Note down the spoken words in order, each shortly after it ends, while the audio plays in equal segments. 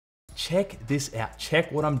check this out.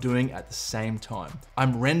 Check what I'm doing at the same time.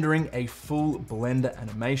 I'm rendering a full Blender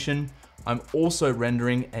animation. I'm also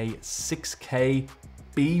rendering a 6K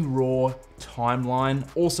BRAW timeline,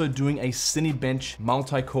 also doing a Cinebench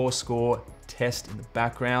multi-core score test in the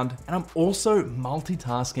background. And I'm also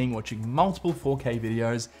multitasking, watching multiple 4K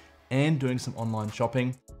videos and doing some online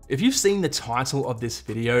shopping. If you've seen the title of this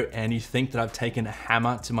video and you think that I've taken a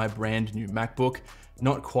hammer to my brand new MacBook,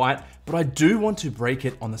 not quite, but I do want to break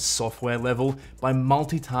it on the software level by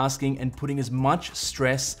multitasking and putting as much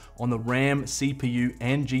stress on the RAM, CPU,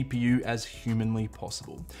 and GPU as humanly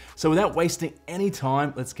possible. So without wasting any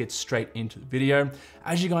time, let's get straight into the video.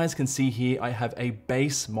 As you guys can see here, I have a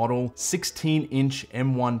base model 16-inch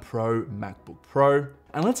M1 Pro MacBook Pro.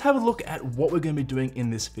 And let's have a look at what we're gonna be doing in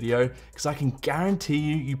this video, because I can guarantee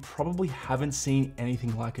you probably haven't seen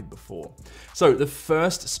anything like it before. So the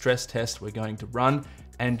first stress test we're going to run,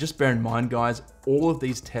 and just bear in mind guys, all of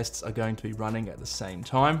these tests are going to be running at the same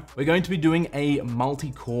time. We're going to be doing a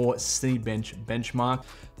multi-core Cinebench benchmark.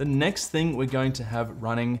 The next thing we're going to have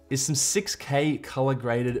running is some 6K color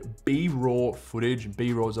graded BRAW footage.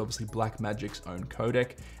 BRAW is obviously Blackmagic's own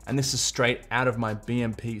codec, and this is straight out of my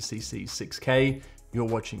BMP-CC 6K you're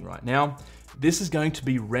watching right now. This is going to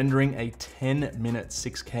be rendering a 10-minute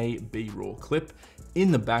 6K BRAW clip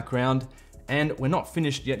in the background. And we're not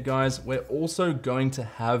finished yet, guys. We're also going to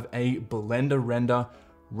have a Blender render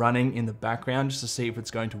running in the background just to see if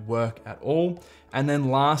it's going to work at all. And then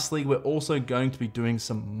lastly, we're also going to be doing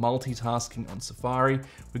some multitasking on Safari.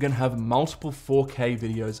 We're gonna have multiple 4K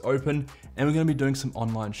videos open, and we're gonna be doing some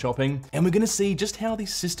online shopping. And we're gonna see just how the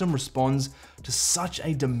system responds to such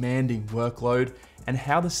a demanding workload and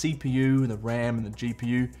how the CPU and the RAM and the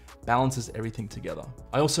GPU balances everything together.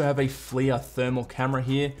 I also have a FLIR thermal camera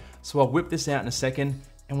here, so I'll whip this out in a second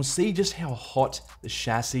and we'll see just how hot the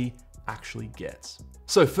chassis actually gets.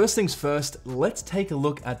 So first things first, let's take a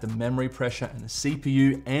look at the memory pressure and the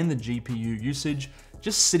CPU and the GPU usage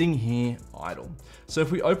just sitting here idle. So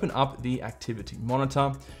if we open up the activity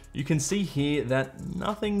monitor, you can see here that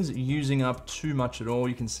nothing's using up too much at all.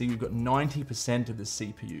 You can see we've got 90% of the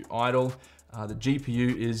CPU idle. The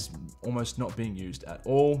GPU is almost not being used at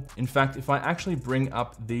all. In fact, if I actually bring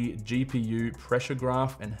up the GPU pressure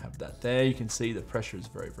graph and have that there, you can see the pressure is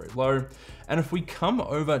very, very low. And if we come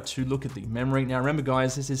over to look at the memory, now remember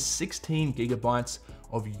guys, this is 16 gigabytes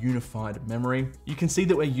of unified memory. You can see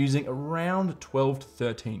that we're using around 12 to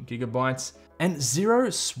 13 gigabytes and zero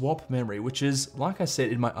swap memory, which is, like I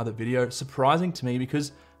said in my other video, surprising to me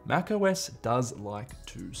because macOS does like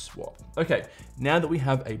to swap. Okay, now that we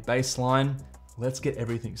have a baseline, let's get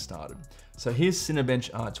everything started. So here's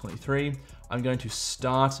Cinebench R23. I'm going to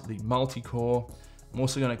start the multi-core. I'm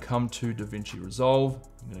also going to come to DaVinci Resolve.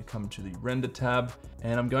 I'm going to come to the render tab,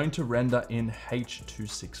 and I'm going to render in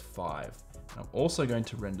H.265. And I'm also going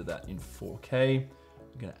to render that in 4K.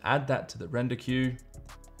 I'm going to add that to the render queue,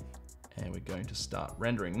 and we're going to start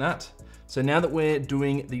rendering that. So now that we're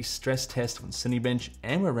doing the stress test on Cinebench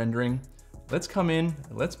and we're rendering, let's come in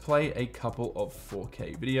and let's play a couple of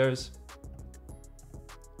 4K videos.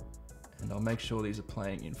 And I'll make sure these are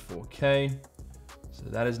playing in 4K. So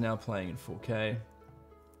that is now playing in 4K.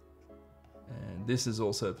 And this is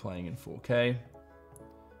also playing in 4K.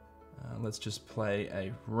 Let's just play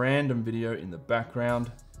a random video in the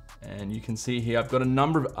background. And you can see here, I've got a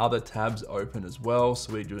number of other tabs open as well.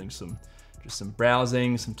 So we're doing just some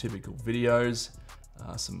browsing, some typical videos,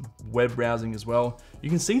 some web browsing as well. You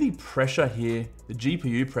can see the pressure here, the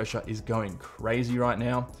GPU pressure is going crazy right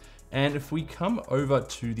now. And if we come over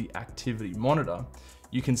to the activity monitor,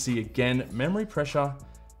 you can see again, memory pressure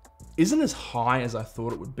isn't as high as I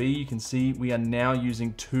thought it would be. You can see we are now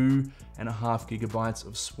using 2.5 gigabytes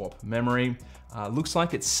of swap memory. Looks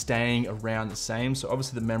like it's staying around the same. So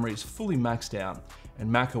obviously the memory is fully maxed out, and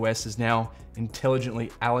macOS is now intelligently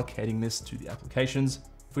allocating this to the applications.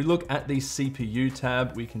 If we look at the CPU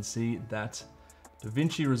tab, we can see that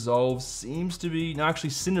DaVinci Resolve seems to be, no, actually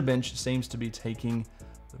Cinebench seems to be taking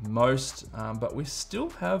the most, but we still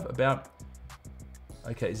have about,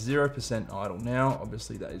 okay, 0% idle now.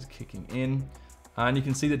 Obviously that is kicking in. And you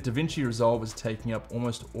can see that DaVinci Resolve is taking up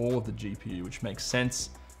almost all of the GPU, which makes sense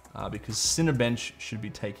because Cinebench should be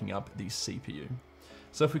taking up the CPU.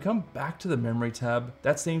 So if we come back to the memory tab,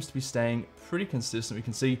 that seems to be staying pretty consistent. We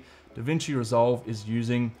can see DaVinci Resolve is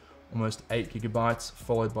using almost 8 gigabytes,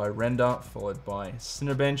 followed by Render, followed by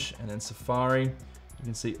Cinebench, and then Safari. You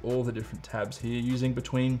can see all the different tabs here using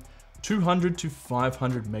between 200 to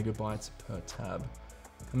 500 megabytes per tab.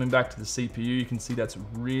 Coming back to the CPU, you can see that's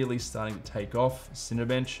really starting to take off,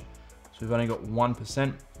 Cinebench. So we've only got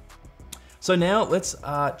 1%. So now let's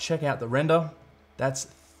check out the render. That's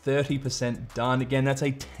 30% done. Again, that's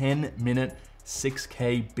a 10-minute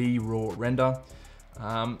 6K BRAW render.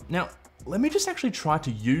 Now, let me just actually try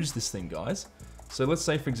to use this thing, guys. So let's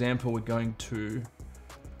say, for example, we're going to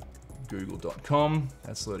google.com.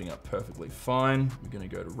 That's loading up perfectly fine. We're gonna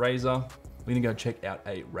go to Razer. We're gonna go check out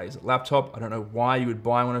a Razer laptop. I don't know why you would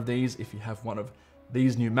buy one of these if you have one of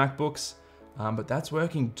these new MacBooks, but that's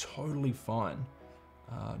working totally fine.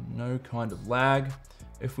 No kind of lag.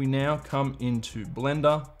 If we now come into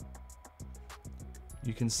Blender,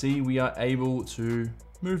 you can see we are able to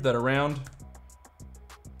move that around.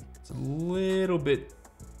 It's a little bit,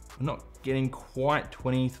 we're not getting quite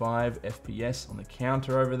 25 FPS on the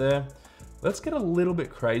counter over there. Let's get a little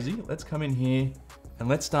bit crazy. Let's come in here and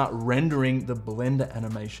let's start rendering the Blender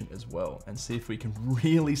animation as well and see if we can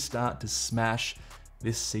really start to smash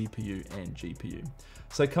this CPU and GPU.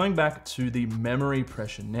 So coming back to the memory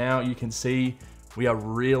pressure now, you can see we are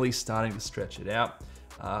really starting to stretch it out.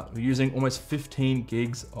 We're using almost 15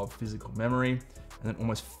 gigs of physical memory and then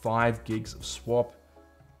almost 5 gigs of swap.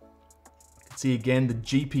 You can see again, the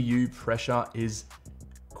GPU pressure is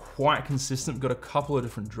quite consistent. We've got a couple of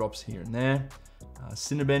different drops here and there.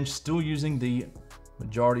 Cinebench still using the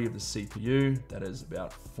majority of the CPU. That is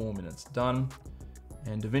about 4 minutes done.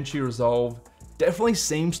 And DaVinci Resolve definitely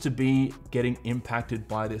seems to be getting impacted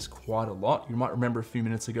by this quite a lot. You might remember a few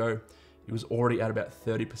minutes ago, it was already at about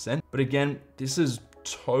 30%. But again, this is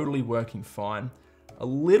totally working fine. A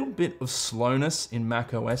little bit of slowness in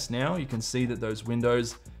macOS now. You can see that those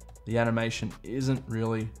windows, the animation isn't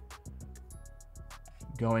really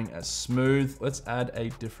going as smooth. Let's add a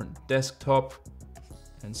different desktop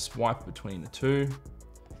and swipe between the two.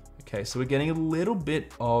 Okay, so we're getting a little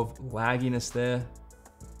bit of lagginess there.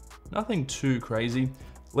 Nothing too crazy.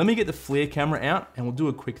 Let me get the FLIR camera out and we'll do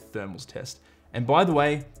a quick thermals test. And by the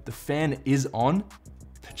way, the fan is on,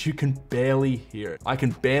 but you can barely hear it. I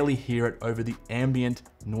can barely hear it over the ambient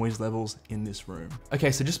noise levels in this room.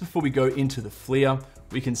 Okay, so just before we go into the FLIR,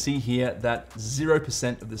 we can see here that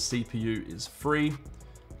 0% of the CPU is free.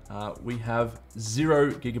 We have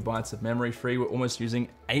 0 gigabytes of memory free. We're almost using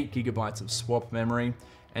 8 gigabytes of swap memory.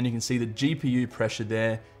 And you can see the GPU pressure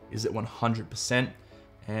there is at 100%.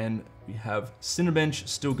 And we have Cinebench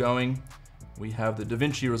still going. We have the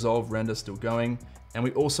DaVinci Resolve render still going. And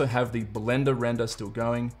we also have the Blender render still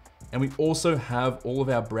going. And we also have all of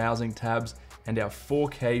our browsing tabs and our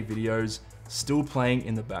 4K videos still playing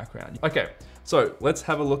in the background. Okay, so let's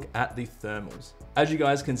have a look at the thermals. As you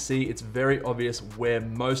guys can see, it's very obvious where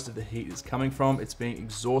most of the heat is coming from. It's being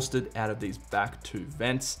exhausted out of these back two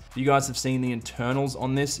vents. If you guys have seen the internals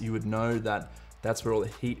on this, you would know that that's where all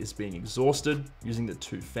the heat is being exhausted using the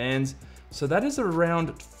two fans. So that is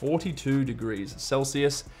around 42 degrees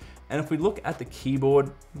Celsius. And if we look at the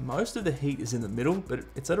keyboard, most of the heat is in the middle, but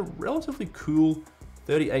it's at a relatively cool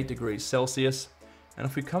 38 degrees Celsius. And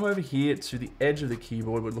if we come over here to the edge of the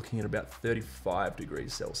keyboard, we're looking at about 35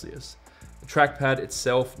 degrees Celsius. The trackpad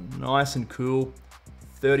itself, nice and cool,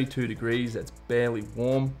 32 degrees, that's barely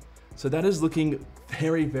warm. So that is looking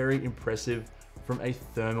very, very impressive from a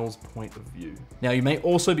thermals point of view. Now you may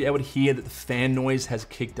also be able to hear that the fan noise has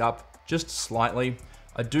kicked up just slightly.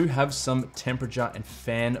 I do have some temperature and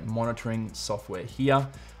fan monitoring software here.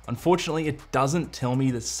 Unfortunately, it doesn't tell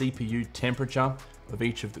me the CPU temperature of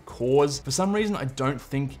each of the cores. For some reason, I don't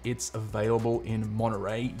think it's available in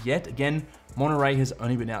Monterey yet. Again, Monterey has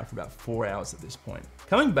only been out for about 4 hours at this point.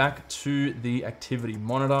 Coming back to the activity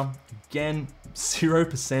monitor, again,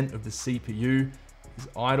 0% of the CPU is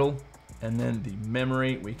idle. And then the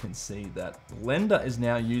memory, we can see that Blender is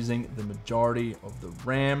now using the majority of the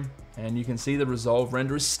RAM. And you can see the Resolve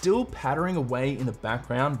render is still pattering away in the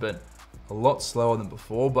background, but a lot slower than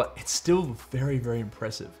before, but it's still very, very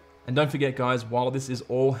impressive. And don't forget guys, while this is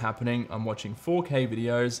all happening, I'm watching 4K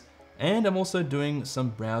videos and I'm also doing some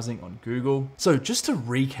browsing on Google. So just to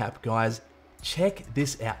recap guys, check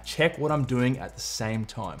this out. Check what I'm doing at the same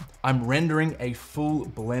time. I'm rendering a full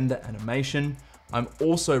Blender animation. I'm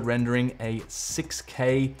also rendering a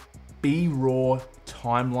 6K BRAW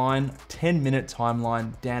timeline, 10-minute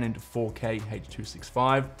timeline down into 4K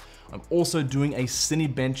H.265. I'm also doing a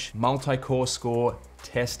Cinebench multi-core score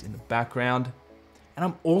test in the background. And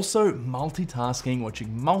I'm also multitasking,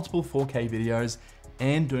 watching multiple 4K videos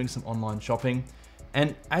and doing some online shopping.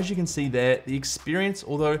 And as you can see there, the experience,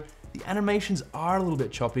 although the animations are a little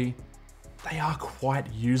bit choppy, they are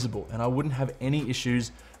quite usable. And I wouldn't have any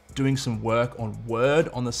issues doing some work on Word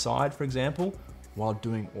on the side, for example, while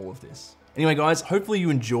doing all of this. Anyway, guys, hopefully you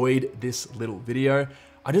enjoyed this little video.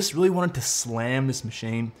 I just really wanted to slam this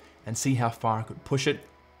machine and see how far I could push it.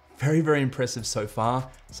 Very, very impressive so far.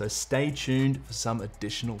 So stay tuned for some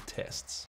additional tests.